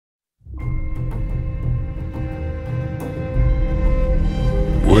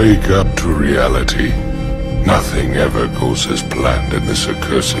Wake up to reality. Nothing ever goes as planned in this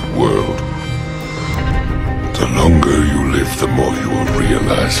accursed world. The longer you live, the more you will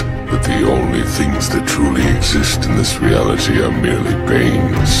realize that the only things that truly exist in this reality are merely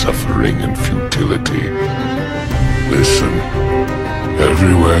pain, suffering, and futility. Listen.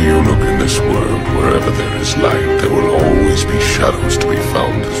 Everywhere you look in this world, wherever there is light, there will always be shadows to be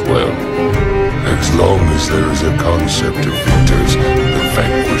found as well. As long as there is a concept of victors, the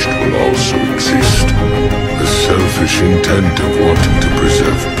vanquished will also exist. The selfish intent of wanting to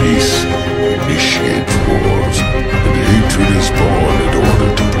preserve peace initiates wars, and hatred is born.